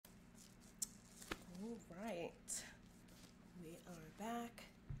right, we are back.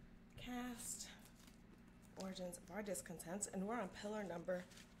 Caste, origins of our discontents, and we're on pillar number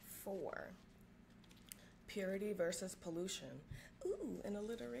 4. Purity versus pollution. Ooh, an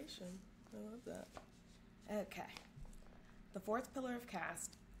alliteration. I love that. Okay. The fourth pillar of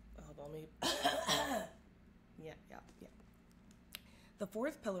caste. Hold on, me. Yeah. The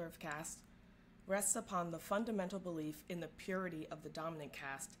fourth pillar of caste rests upon the fundamental belief in the purity of the dominant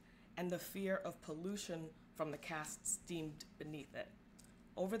caste and the fear of pollution from the castes deemed beneath it.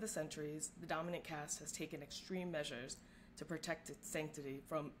 Over the centuries, the dominant caste has taken extreme measures to protect its sanctity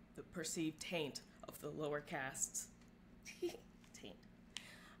from the perceived taint of the lower castes. Taint.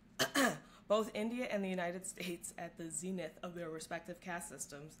 Both India and the United States, at the zenith of their respective caste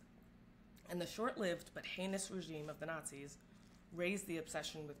systems, and the short-lived but heinous regime of the Nazis, raised the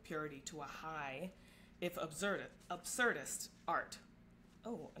obsession with purity to a high, if absurdist, art.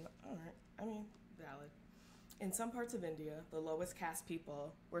 Oh, all right. I mean, valid. In some parts of India, the lowest caste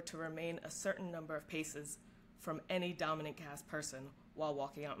people were to remain a certain number of paces from any dominant caste person while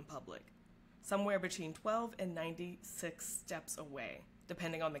walking out in public, somewhere between 12 and 96 steps away,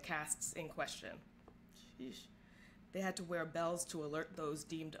 depending on the castes in question. Sheesh. They had to wear bells to alert those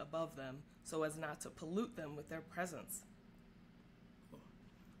deemed above them so as not to pollute them with their presence.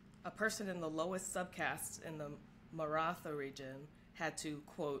 A person in the lowest subcaste in the Maratha region had to,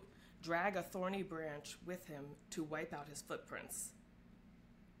 quote, drag a thorny branch with him to wipe out his footprints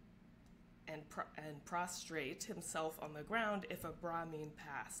and prostrate himself on the ground if a Brahmin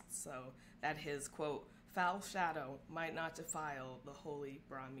passed, so that his, quote, foul shadow might not defile the holy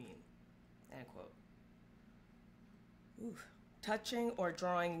Brahmin, end quote. Oof. Touching or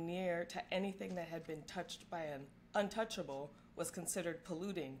drawing near to anything that had been touched by an untouchable was considered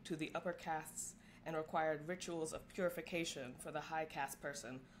polluting to the upper castes and required rituals of purification for the high caste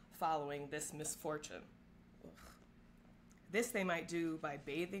person following this misfortune. Ugh. This they might do by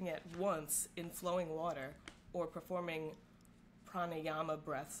bathing at once in flowing water or performing pranayama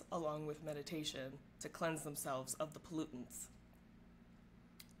breaths along with meditation to cleanse themselves of the pollutants.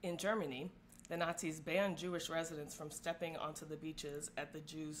 In Germany, the Nazis banned Jewish residents from stepping onto the beaches at the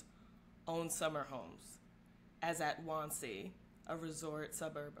Jews' own summer homes, as at Wannsee, a resort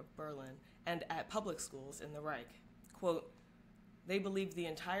suburb of Berlin, and at public schools in the Reich. Quote, they believed the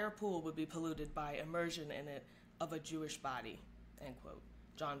entire pool would be polluted by immersion in it of a Jewish body, end quote.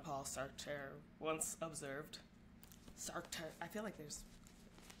 John Paul Sartre once observed. Sartre, I feel like there's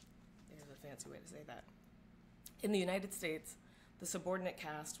a fancy way to say that. In the United States, the subordinate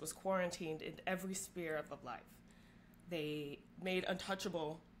caste was quarantined in every sphere of life. They made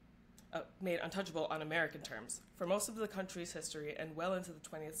untouchable on American terms for most of the country's history and well into the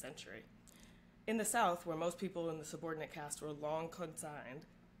 20th century. In the South, where most people in the subordinate caste were long consigned,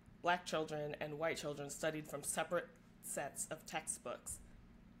 black children and white children studied from separate sets of textbooks.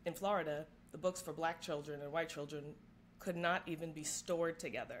 In Florida, the books for black children and white children could not even be stored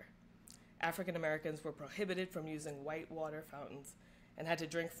together. African Americans were prohibited from using white water fountains and had to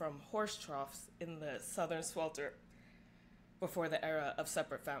drink from horse troughs in the southern swelter before the era of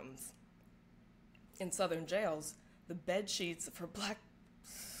separate fountains. In southern jails, the bed sheets for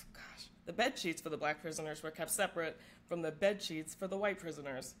the black prisoners were kept separate from the bed sheets for the white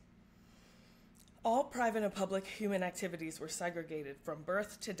prisoners. All private and public human activities were segregated from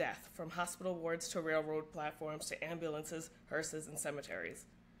birth to death, from hospital wards to railroad platforms to ambulances, hearses, and cemeteries.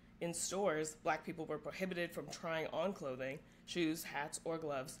 In stores, black people were prohibited from trying on clothing, shoes, hats, or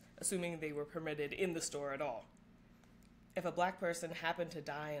gloves, assuming they were permitted in the store at all. If a black person happened to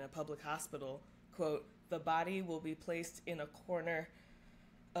die in a public hospital, quote, the body will be placed in a corner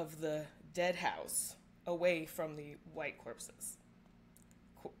of the dead house, away from the white corpses,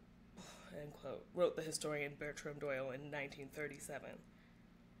 end quote, wrote the historian Bertram Doyle in 1937.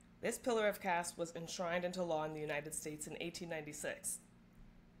 This pillar of caste was enshrined into law in the United States in 1896.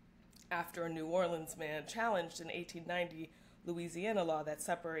 After a New Orleans man challenged in 1890 Louisiana law that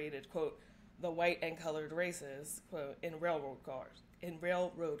separated, quote, the white and colored races, quote, in railroad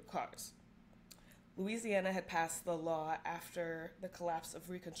cars. Louisiana had passed the law after the collapse of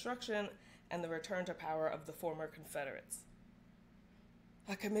Reconstruction and the return to power of the former Confederates.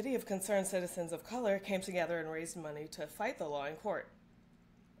 A committee of concerned citizens of color came together and raised money to fight the law in court.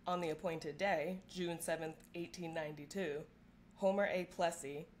 On the appointed day, June 7, 1892, Homer A.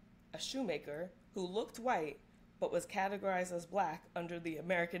 Plessy, a shoemaker who looked white but was categorized as black under the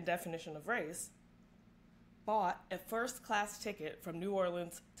American definition of race, bought a first-class ticket from New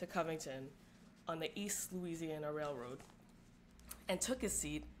Orleans to Covington on the East Louisiana Railroad and took his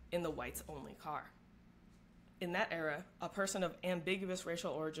seat in the whites-only car. In that era, a person of ambiguous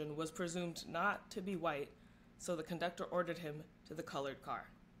racial origin was presumed not to be white, so the conductor ordered him to the colored car.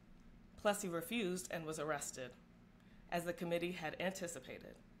 Plessy refused and was arrested, as the committee had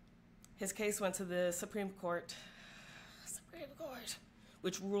anticipated. His case went to the Supreme Court,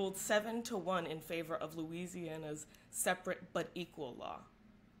 which ruled 7-1 in favor of Louisiana's separate but equal law.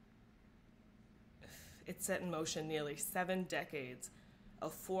 It set in motion nearly 7 decades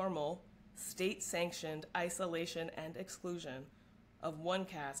of formal, state-sanctioned isolation and exclusion of one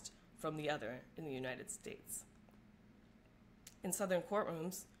caste from the other in the United States. In Southern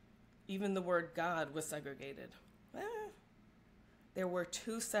courtrooms, even the word God was segregated. There were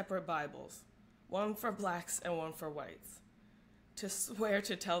 2 separate Bibles, one for blacks and one for whites, to swear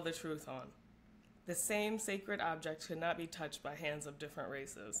to tell the truth on. The same sacred object could not be touched by hands of different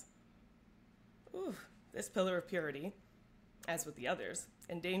races. This pillar of purity, as with the others,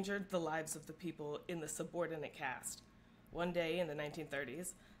 endangered the lives of the people in the subordinate caste. One day in the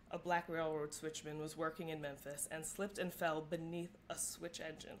 1930s, a black railroad switchman was working in Memphis and slipped and fell beneath a switch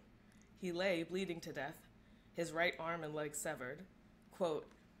engine. He lay bleeding to death, his right arm and leg severed. Quote,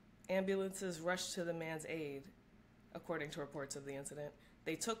 ambulances rushed to the man's aid, according to reports of the incident.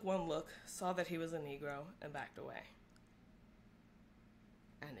 They took one look, saw that he was a Negro, and backed away.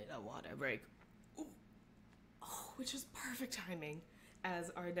 And in a water break. Which is perfect timing, as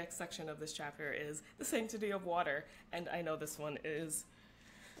our next section of this chapter is the sanctity of water, and I know this one is,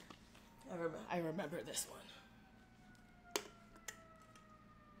 I remember this one.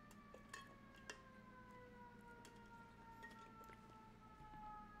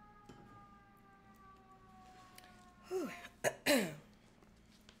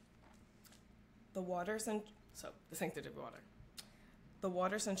 The sanctity of water. The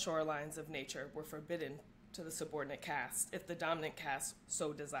waters and shorelines of nature were forbidden to the subordinate caste if the dominant caste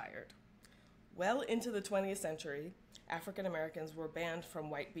so desired. Well into the 20th century, African Americans were banned from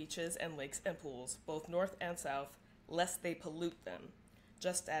white beaches and lakes and pools, both north and south, lest they pollute them,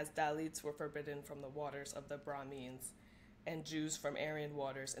 just as Dalits were forbidden from the waters of the Brahmins and Jews from Aryan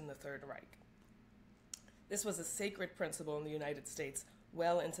waters in the Third Reich. This was a sacred principle in the United States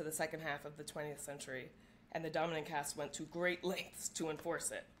well into the second half of the 20th century, and the dominant caste went to great lengths to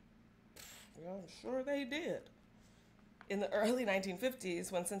enforce it. I'm sure they did. In the early 1950s,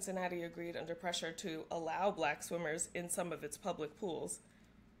 when Cincinnati agreed under pressure to allow black swimmers in some of its public pools,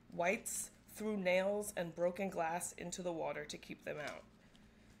 whites threw nails and broken glass into the water to keep them out.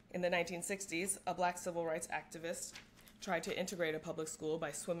 In the 1960s, a black civil rights activist tried to integrate a public school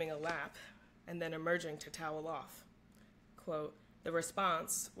by swimming a lap and then emerging to towel off. Quote, the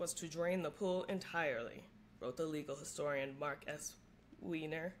response was to drain the pool entirely, wrote the legal historian Mark S.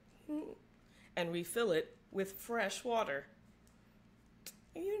 Wiener, and refill it with fresh water.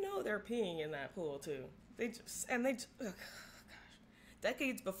 You know they're peeing in that pool too.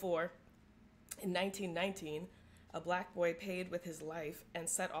 Decades before, in 1919, a black boy paid with his life and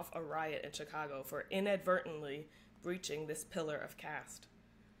set off a riot in Chicago for inadvertently breaching this pillar of caste.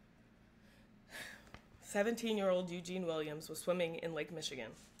 17-year-old Eugene Williams was swimming in Lake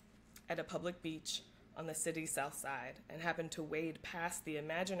Michigan at a public beach on the city's south side and happened to wade past the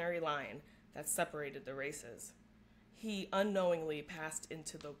imaginary line that separated the races. He unknowingly passed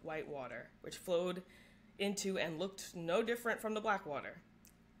into the white water, which flowed into and looked no different from the black water.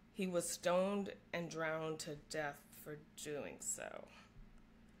 He was stoned and drowned to death for doing so.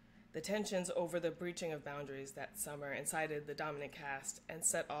 The tensions over the breaching of boundaries that summer incited the dominant caste and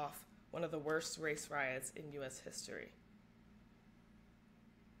set off one of the worst race riots in U.S. history.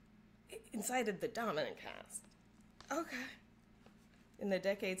 It incited the dominant caste. Okay. In the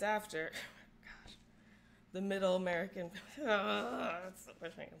decades after, the Middle American,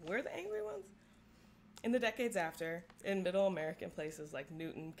 we're the angry ones? In the decades after, in Middle American places like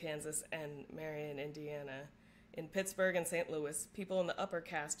Newton, Kansas, and Marion, Indiana, in Pittsburgh and St. Louis, people in the upper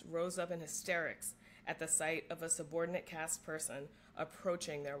caste rose up in hysterics at the sight of a subordinate caste person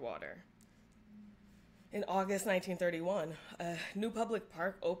approaching their water. In August 1931, a new public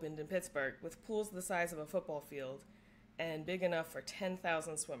park opened in Pittsburgh with pools the size of a football field and big enough for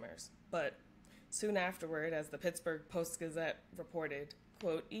 10,000 swimmers. But soon afterward, as the Pittsburgh Post-Gazette reported,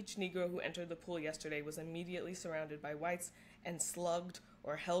 quote, each Negro who entered the pool yesterday was immediately surrounded by whites and slugged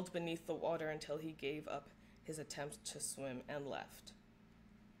or held beneath the water until he gave up his attempt to swim and left,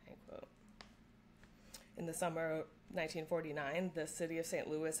 end quote. In the summer of 1949, the city of St.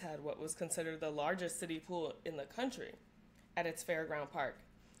 Louis had what was considered the largest city pool in the country at its Fairground Park.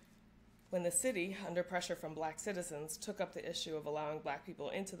 When the city, under pressure from black citizens, took up the issue of allowing black people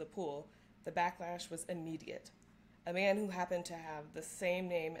into the pool, the backlash was immediate. a man who happened to have the same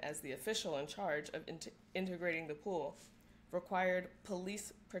name as the official in charge of integrating the pool, required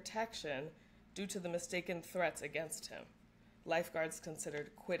police protection due to the mistaken threats against him. Lifeguards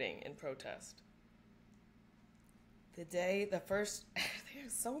considered quitting in protest. They're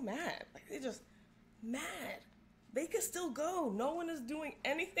so mad. Like, they're just mad. They can still go. No one is doing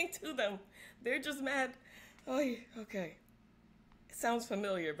anything to them. They're just mad. Oh, okay. It sounds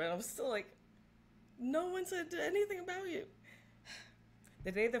familiar, but I'm still like, no one said anything about you.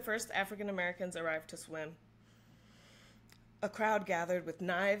 The day the first African Americans arrived to swim, a crowd gathered with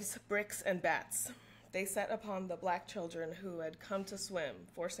knives, bricks, and bats. They set upon the black children who had come to swim,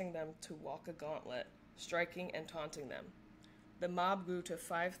 forcing them to walk a gauntlet, striking and taunting them. The mob grew to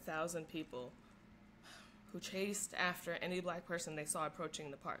 5,000 people who chased after any black person they saw approaching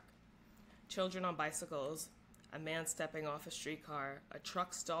the park. Children on bicycles, a man stepping off a streetcar, a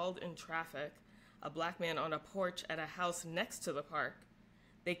truck stalled in traffic, a black man on a porch at a house next to the park.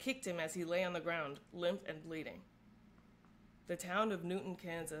 They kicked him as he lay on the ground, limp and bleeding. The town of Newton,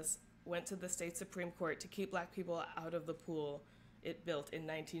 Kansas, went to the state Supreme Court to keep black people out of the pool it built in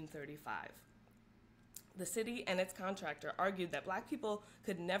 1935. The city and its contractor argued that black people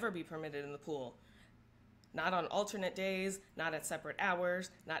could never be permitted in the pool, not on alternate days, not at separate hours,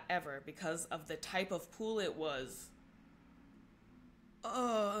 not ever, because of the type of pool it was.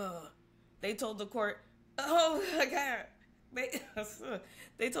 They told the court,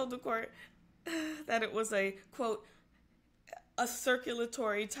 they told the court that it was a, quote, a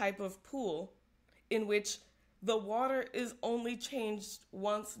circulatory type of pool in which the water is only changed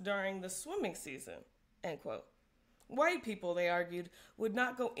once during the swimming season, end quote. White people, they argued, would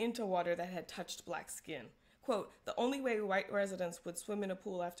not go into water that had touched black skin. Quote, the only way white residents would swim in a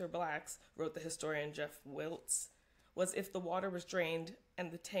pool after blacks, wrote the historian Jeff Wiltz, was if the water was drained and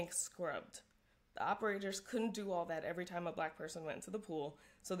the tank scrubbed. The operators couldn't do all that every time a black person went into the pool,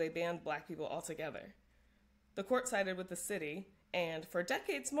 so they banned black people altogether. The court sided with the city, and for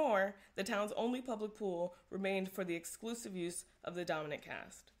decades more, the town's only public pool remained for the exclusive use of the dominant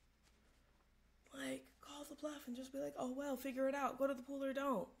caste. Like, call the bluff and just be like, oh, well, figure it out. Go to the pool or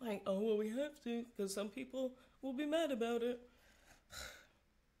don't. Like, oh, well, we have to, because some people will be mad about it.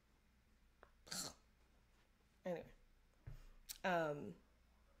 Anyway.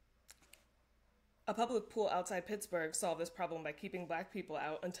 A public pool outside Pittsburgh solved this problem by keeping black people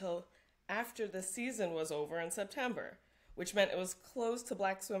out until after the season was over in September, which meant it was closed to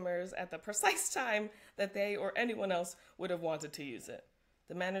black swimmers at the precise time that they or anyone else would have wanted to use it.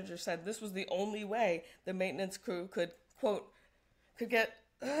 The manager said this was the only way the maintenance crew could, quote, could get,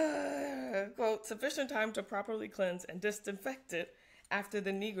 quote, sufficient time to properly cleanse and disinfect it after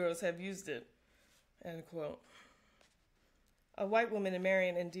the Negroes have used it, end quote. A white woman in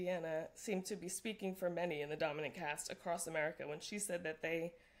Marion, Indiana, seemed to be speaking for many in the dominant caste across America when she said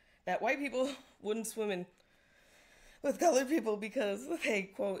that white people wouldn't swim with colored people because they,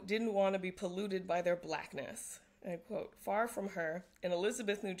 quote, didn't want to be polluted by their blackness, end quote. Far from her, in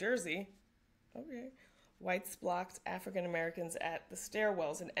Elizabeth, New Jersey, whites blocked African Americans at the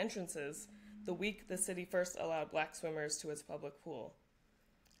stairwells and entrances the week the city first allowed black swimmers to its public pool.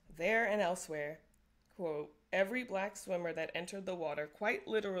 There and elsewhere, quote, every black swimmer that entered the water quite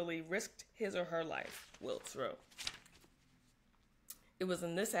literally risked his or her life, Wiltz wrote. It was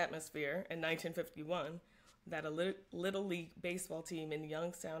in this atmosphere, in 1951, that a Little League baseball team in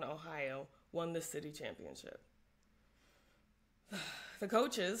Youngstown, Ohio, won the city championship. The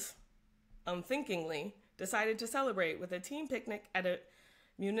coaches, unthinkingly, decided to celebrate with a team picnic at a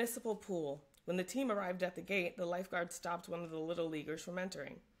municipal pool. When the team arrived at the gate, the lifeguard stopped one of the Little Leaguers from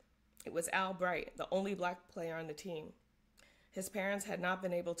entering. It was Al Bright, the only black player on the team. His parents had not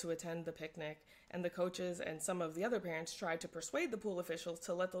been able to attend the picnic, and the coaches and some of the other parents tried to persuade the pool officials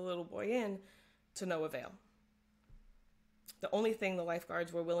to let the little boy in, to no avail. The only thing the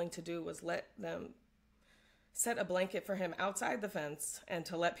lifeguards were willing to do was let them set a blanket for him outside the fence and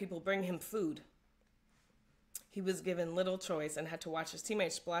to let people bring him food. He was given little choice and had to watch his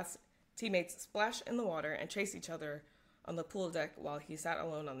teammates splash in the water and chase each other on the pool deck while he sat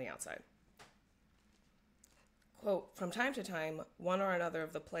alone on the outside. Quote, from time to time, one or another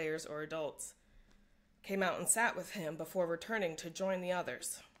of the players or adults came out and sat with him before returning to join the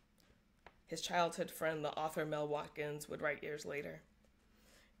others. His childhood friend, the author Mel Watkins, would write years later.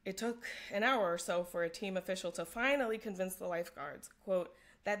 It took an hour or so for a team official to finally convince the lifeguards, quote,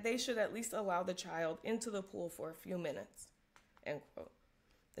 that they should at least allow the child into the pool for a few minutes, end quote.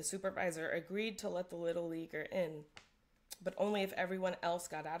 The supervisor agreed to let the little leaguer in, but only if everyone else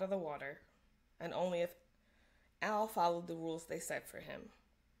got out of the water, and only if Al followed the rules they set for him.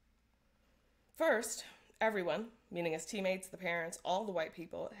 First, Everyone, meaning his teammates, the parents, all the white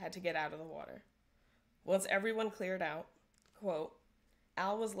people, had to get out of the water. Once everyone cleared out, quote,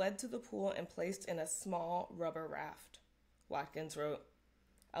 Al was led to the pool and placed in a small rubber raft, Watkins wrote.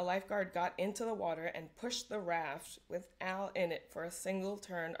 A lifeguard got into the water and pushed the raft with Al in it for a single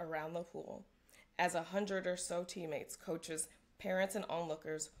turn around the pool, as 100 or so teammates, coaches, parents, and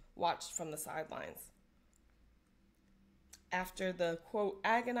onlookers watched from the sidelines. After the, quote,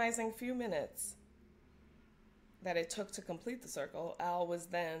 agonizing few minutes that it took to complete the circle, Al was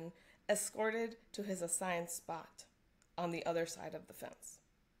then escorted to his assigned spot on the other side of the fence.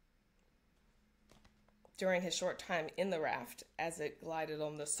 During his short time in the raft, as it glided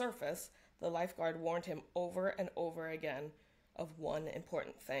on the surface, the lifeguard warned him over and over again of one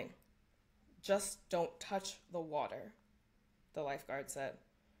important thing. Just don't touch the water, the lifeguard said,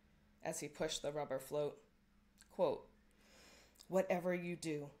 as he pushed the rubber float. Quote, whatever you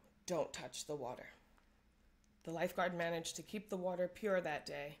do, don't touch the water. The lifeguard managed to keep the water pure that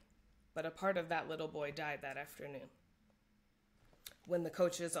day, but a part of that little boy died that afternoon. When the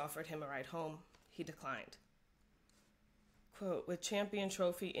coaches offered him a ride home, he declined. Quote, with champion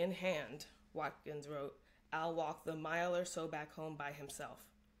trophy in hand, Watkins wrote, Al walked the mile or so back home by himself.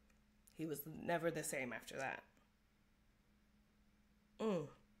 He was never the same after that.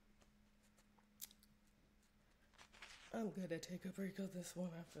 I'm gonna take a break of this one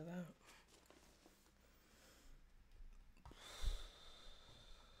after that.